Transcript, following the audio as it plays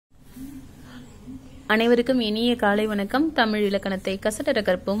அனைவருக்கும் இனிய காலை வணக்கம். தமிழ் இலக்கணத்தை கசடர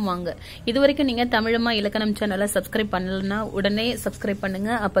கற்போம் வாங்க. இதுவரைக்கும் நீங்க தமிழமா இலக்கணம் சேனலை சப்ஸ்கிரைப் பண்ணலன்னா உடனே சப்ஸ்கிரைப் பண்ணுங்க.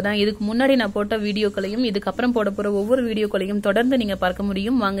 அப்பதான் இதுக்கு முன்னாடி நான் போட்ட வீடியோக்களையும் இதுக்கப்புறம் போட போற ஒவ்வொரு வீடியோக்களையும் தொடர்ந்து நீங்க பார்க்க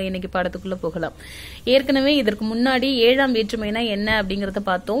முடியும். வாங்க இன்னைக்கு பாடத்துக்குள்ள போகலாம். ஏற்கனவே இதற்கு முன்னாடி 7ஆம் வேற்றுமைனா என்ன அப்படிங்கறத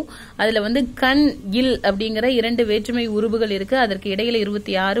பார்த்தோம். அதுல கண் இல் அப்படிங்கிற 2 வேற்றுமை உருபுகள் இருக்கு. அதற்கு இடையில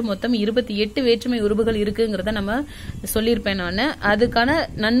 26 மொத்தம் 28 வேற்றுமை உருபுகள் இருக்குங்கிறத நம்ம சொல்லியிருப்பேன். நான் அதுக்கான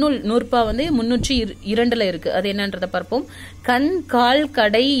நன்னூல் நூற்பா 302 இருக்கு. அது என்னன்றத பார்ப்போம். கண், கால்,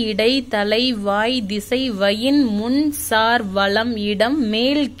 கடை, இடை, தலை, வாய், திசை, வயின், முன், சார், வலம், இடம்,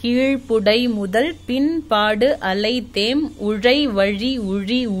 மேல், கீழ், புடை, முதல், பின், பாடு, அலை, தேம், உழை, வழி,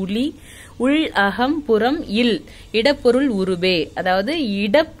 உழி, உளி, உள், அகம், புறம், இல் இடப்பொருள் உருபே. அதாவது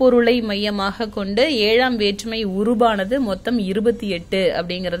இடப்பொருளை மையமாக கொண்டு 7ஆம் வேற்றுமை உருபானது மொத்தம் 28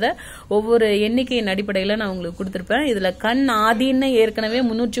 அப்படிங்கறத ஒவ்வொரு எண்ணிக்கையின் அடிப்படையில நான் உங்களுக்கு கொடுத்திருப்பேன். இதுல கண் ஆதின்னு ஏற்கனவே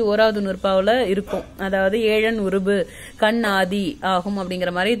 301வது நூற்பாவுல இருக்கும். அதாவது 7 உருபு கண் ஆதி ஆகும்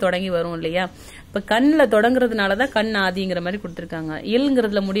அப்படிங்கிற மாதிரி தொடங்கி வரும் இல்லையா. இப்ப கண்ணுல தொடங்குறதுனாலதான் கண் ஆதிங்கிற மாதிரி கொடுத்திருக்காங்க.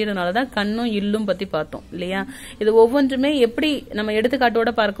 இல்ங்கிறதுல முடியறதுனாலதான் கண்ணும் இல்லும் பத்தி பார்த்தோம் இல்லையா. இது ஒவ்வொன்றுமே எப்படி நம்ம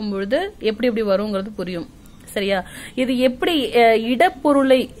எடுத்துக்காட்டோட பார்க்கும் பொழுது எப்படி எப்படி வருங்கிறது புரியும். சரியா. இது எப்படி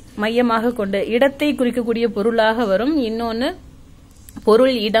இடப்பொருளை மையமாக கொண்டு இடத்தை குறிக்கக்கூடிய பொருளாக வரும். இன்னொன்னு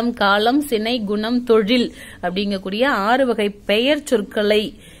பொருள், இடம், காலம், சினை, குணம், தொழில் அப்படிங்கக்கூடிய 6 வகை பெயர் சொற்களை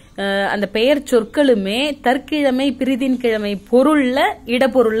அந்த பெயர் சொற்களுமே தற்கிழமை பிரிதின் கிழமை பொருள்ல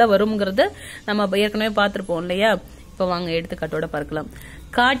இடப்பொருள்ல வரும்ங்கிறது நம்ம ஏற்கனவே பார்த்திருப்போம் இல்லையா. இப்ப வாங்க எடுத்துக்காட்டோட பார்க்கலாம்.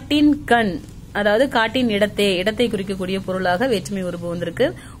 காட்டின் கண், அதாவது காட்டின் இடத்தை குறிக்கக்கூடிய பொருளாக வேற்றுமை உருபு வந்திருக்கு.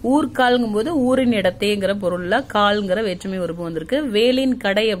 ஊர்கால்ங்கும் போது ஊரின் இடத்தேங்கிற பொருள்ல கால்ங்கிற வேற்றுமை உருபு வந்திருக்கு. வேலின்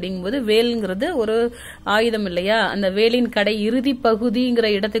கடை அப்படிங்கும்போது வேல்ங்கிறது ஒரு ஆயுதம் இல்லையா. அந்த வேலின் கடை இறுதி பகுதிங்கிற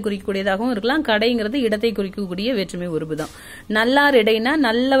இடத்தை குறிக்கக்கூடியதாகவும் இருக்கலாம். கடைங்கிறது இடத்தை குறிக்கக்கூடிய வேற்றுமை உருபு தான். நல்லார் இடைனா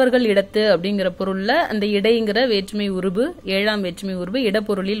நல்லவர்கள் இடத்து அப்படிங்கிற பொருள்ல அந்த இடைங்கிற வேற்றுமை உருபு 7ஆம் வேற்றுமை உருபு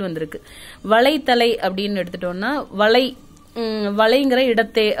இடப்பொருளில் வந்திருக்கு. வளைத்தலை அப்படின்னு எடுத்துட்டோம்னா வளைங்கிற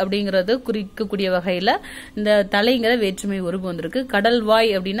இடத்தே அப்படிங்கறது குறிக்கக்கூடிய வகையில இந்த தலைங்கிற வேற்றுமை உருபு வந்திருக்கு. கடல் வாய்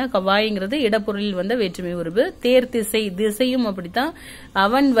அப்படின்னா வாய்ங்கிறது இடப்பொருளில் வந்த வேற்றுமை உருபு. தேர் திசை, திசையும் அப்படித்தான்.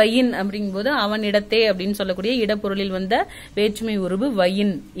 அவன் வயின் அப்படிங்கும் போது அவன் இடத்தே அப்படின்னு சொல்லக்கூடிய இடப்பொருளில் வந்த வேற்றுமை உருபு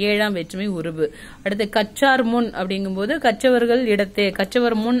வயின் 7ஆம் வேற்றுமை உருபு. அடுத்து கச்சார் முன் அப்படிங்கும் போது கச்சவர்கள் இடத்தே,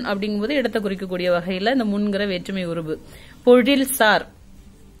 கச்சவர் முன் அப்படிங்கும் போது இடத்தை குறிக்கக்கூடிய வகையில இந்த முன்கிற வேற்றுமை உருபு. பொழில் சார்,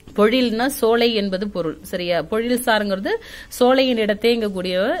 பொழில்னா சோலை என்பது பொருள். சரியா. பொழில் சாருங்கிறது சோலையின் இடத்தை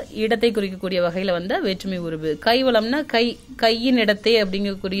குறிக்கக்கூடிய வகையில வந்த வேற்றுமை உருபு. கைவளம்னா கையின் இடத்தை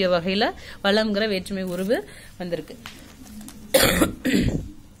அப்படிங்கக்கூடிய வகையில வளம்ங்கிற வேற்றுமை உருபு வந்திருக்கு.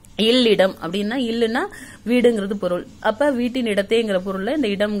 இல்லிடம் அப்படின்னா இல்லுன்னா வீடுங்கிறது பொருள். அப்ப வீட்டின் இடத்தைங்கிற பொருள்ல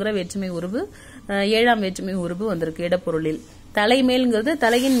இந்த இடம்ங்கிற வேற்றுமை உருபு 7ஆம் வேற்றுமை உருபு வந்திருக்கு இடப்பொருளில். தலைமேல்ங்கிறது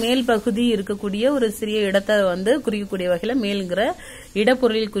தலையின் மேல் பகுதி இருக்கக்கூடிய ஒரு சிறிய இடத்தை குறிக்கக்கூடிய வகையில மேல்ங்கிற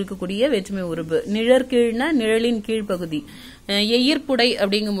இடப்பொருளில் குறிக்கக்கூடிய வேற்றுமை உருபு. நிழற்கீழ்னா நிழலின் கீழ்பகுதி. எயிர்ப்புடை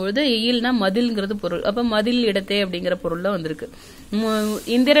அப்படிங்கும்போது எயில்னா மதில்ங்கிறது பொருள். அப்ப மதில் இடத்தே அப்படிங்கிற பொருள்ல வந்திருக்கு.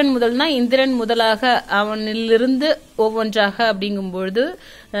 இந்திரன் முதல்னா இந்திரன் முதலாக அவனிலிருந்து ஒவ்வொன்றாக அப்படிங்கும்பொழுது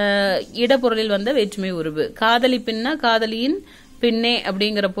இடப்பொருளில் வந்த வேற்றுமை உருபு. காதலி பின்னா காதலியின் பின்னே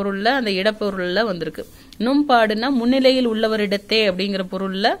அப்படிங்கிற பொருள்ல அந்த இடப்பொருள்ல வந்திருக்கு. நும்பாடுனா முன்னிலையில் உள்ளவரிடத்தே அப்படிங்கிற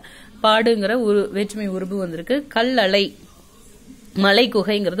பொருள்ல பாடுங்கிற வேற்றுமை உருபு வந்திருக்கு. கல் அலை, மலை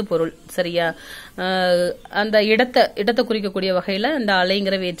குகைங்கிறது பொருள். சரியா. அந்த இடத்தை குறிக்கக்கூடிய வகையில அந்த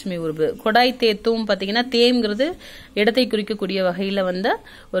அலைங்கிற வேற்றுமை உருபு. கொடாய் தேத்தும் பாத்தீங்கன்னா தேம்ங்கிறது இடத்தை குறிக்கக்கூடிய வகையில வந்த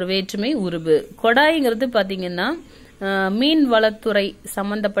ஒரு வேற்றுமை உருபு. கொடாய்ங்கிறது பாத்தீங்கன்னா மீன் வளத்துறை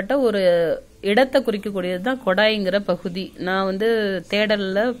சம்பந்தப்பட்ட ஒரு இடத்தை குறிக்கக்கூடியதுதான் கொடாய்ங்கிற பகுதி. நான்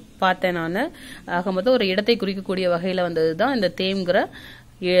தேடல்ல பார்த்தேன். நான் ஆக மொத்தம் ஒரு இடத்தை குறிக்கக்கூடிய வகையில வந்ததுதான் இந்த தேம்ங்கிற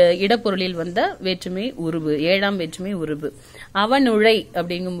இடப்பொருளில் வந்த வேற்றுமை உருபு 7ஆம் வேற்றுமை உருபு. அவன் உழை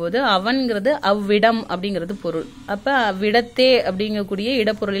அப்படிங்கும்போது அவன்கிறது அவ்விடம் அப்படிங்கிறது பொருள். அப்ப அவ்விடத்தே அப்படிங்கக்கூடிய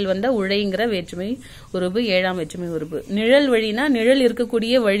இடப்பொருளில் வந்த உழைங்கிற வேற்றுமை உருபு 7ஆம் வேற்றுமை உருபு. நிழல் வழினா நிழல்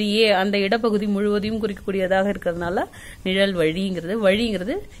இருக்கக்கூடிய வழியே அந்த இடப்பகுதி முழுவதையும் குறிக்கக்கூடியதாக இருக்கிறதுனால நிழல்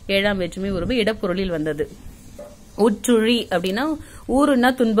வழிங்கிறது 7ஆம் வேற்றுமை உருபு இடப்பொருளில் வந்தது. உற்றுழி அப்படின்னா ஊருன்னா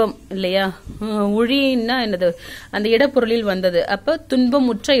துன்பம் இல்லையா. உழின்னா என்னது அந்த இடப்பொருளில் வந்தது. அப்ப துன்பம்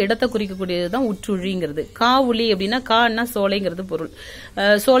உற்ற இடத்தை குறிக்கக்கூடியதுதான் உற்றுழிங்கிறது. காவுளி அப்படின்னா கான்னா சோலைங்கிறது பொருள்.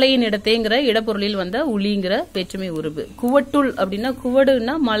 சோலையின் இடத்தைங்கிற இடப்பொருளில் வந்த உளிங்கிற வேற்றுமை உருபு. குவட்டுள் அப்படின்னா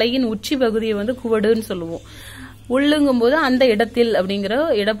குவடுன்னா மலையின் உச்சி பகுதியை குவடுன்னு சொல்லுவோம். உள்ளுங்கும் போது அந்த இடத்தில் அப்படிங்கிற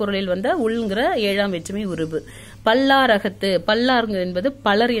இடப்பொருளில் வந்த உள்ளுங்கிற ஏழாம் வேற்றுமை உருபு. பல்லார் அகத்து, பல்லார் என்பது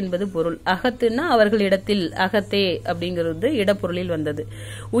பலர் என்பது பொருள். அகத்துன்னா அவர்கள் இடத்தில், அகத்தே அப்படிங்கிறது இடப்பொருளில் வந்தது.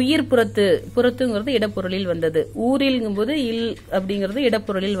 உயிர் புறத்து, புறத்துங்கிறது இடப்பொருளில் வந்தது. ஊரில்ங்கும் போது இல் அப்படிங்கிறது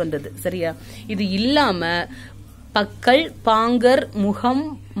இடப்பொருளில் வந்தது. சரியா? இது இல்லாம பக்கல், பாங்கர், முகம்,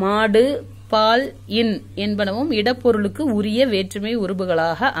 மாடு, பால், இன் என்பனவும் இடப்பொருளுக்கு உரிய வேற்றுமை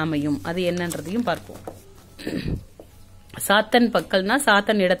உருபுகளாக அமையும். அது என்னன்றதையும் பார்ப்போம். சாத்தன் பக்கல்னா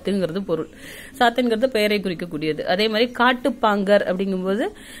சாத்தன் இடத்துங்கிறது பொருள். சாத்தன்கிறது பெயரை குறிக்கக்கூடியது. அதே மாதிரி காட்டுப்பாங்கர் அப்படிங்கும்போது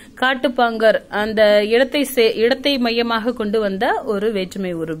காட்டுப்பாங்கர் அந்த இடத்தை மையமாக கொண்டு வந்த ஒரு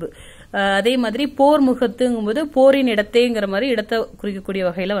வேற்றுமை உருபு. அதே மாதிரி போர் முகத்துங்கும் போது போரின் இடத்தேங்கிற மாதிரி இடத்தை குறிக்கக்கூடிய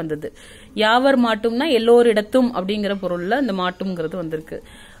வகையில வந்தது. யாவர் மாட்டும்னா எல்லோரிடத்தும் அப்படிங்கிற பொருள்ல அந்த மாட்டும்ங்கிறது வந்திருக்கு.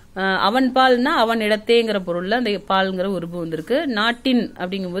 அவன் பால்னா அவன் இடத்தேங்கிற பொருள்ல அந்த பால்ங்கிற உருபு வந்திருக்கு. நாட்டின்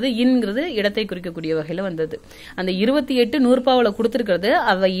அப்படிங்கும்போது இன்ங்கிறது இடத்தை குறிக்கக்கூடிய வகையில வந்தது. அந்த 28 நூற்பாவில கொடுத்திருக்கிறது.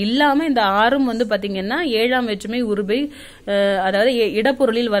 அவை இல்லாம இந்த 6ம் வந்து பாத்தீங்கன்னா ஏழாம் வேற்றுமை உருபை, அதாவது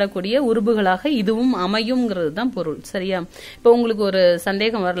இடப்பொருளில் வரக்கூடிய உருபுகளாக இதுவும் அமையும்ங்கிறது தான் பொருள். சரியா? இப்ப உங்களுக்கு ஒரு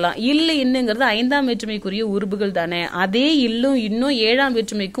சந்தேகம் வரலாம், இல்லு இன்னுங்கிறது 5ஆம் வேற்றுமைக்குரிய உருபுகள் தானே, அதே இல்லும் இன்னும் 7ஆம்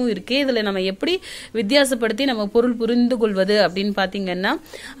வேற்றுமைக்கும் இருக்கே, இதுல நம்ம எப்படி வித்தியாசப்படுத்தி நம்ம பொருள் புரிந்து கொள்வது அப்படின்னு பாத்தீங்கன்னா,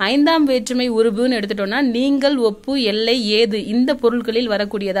 5ஆம் வேற்றுமை உருபுன்னு எடுத்துட்டோம்னா நீங்கள், ஒப்பு, எல்லை, ஏது இந்த பொருட்களில்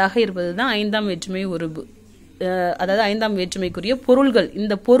வரக்கூடியதாக இருப்பதுதான் 5ஆம் வேற்றுமை உருபு. அதாவது 5ஆம் வேற்றுமைக்குரிய பொருள்கள்.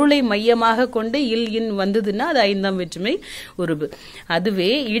 இந்த பொருளை மையமாக கொண்டு இல் இன் வந்ததுன்னா அது 5ஆம் வேற்றுமை உருபு.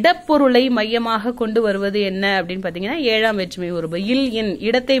 அதுவே இடப்பொருளை மையமாக கொண்டு வருவது என்ன அப்படின்னு பாத்தீங்கன்னா 7ஆம் வேற்றுமை உருபு. இல் இன்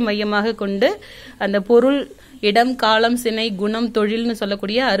இடத்தை மையமாக கொண்டு அந்த பொருள், இடம், காலம், சினை, குணம், தொழில்னு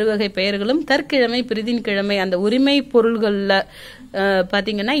சொல்லக்கூடிய அறுவகை பெயர்களும் தற்கிழமை, பிரிதின் கிழமை அந்த உரிமை பொருள்கள்ல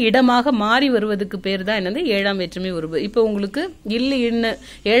பாத்தீங்கன்னா இடமாக மாறி வருவதுக்கு பேர் தான் என்னது 7ஆம் வேற்றுமை உருபு. இப்ப உங்களுக்கு இல்லு இன்னு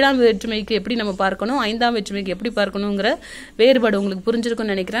 7ஆம் வேற்றுமைக்கு எப்படி நம்ம பார்க்கணும், 5ஆம் வேற்றுமைக்கு எப்படி பார்க்கணுங்கிற வேறுபாடு உங்களுக்கு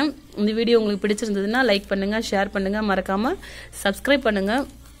புரிஞ்சிருக்கும்னு நினைக்கிறேன். இந்த வீடியோ உங்களுக்கு பிடிச்சிருந்ததுன்னா லைக் பண்ணுங்க, ஷேர் பண்ணுங்க, மறக்காம சப்ஸ்கிரைப் பண்ணுங்க.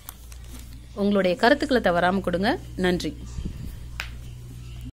 உங்களுடைய கருத்துக்களை தவறாம கொடுங்க. நன்றி.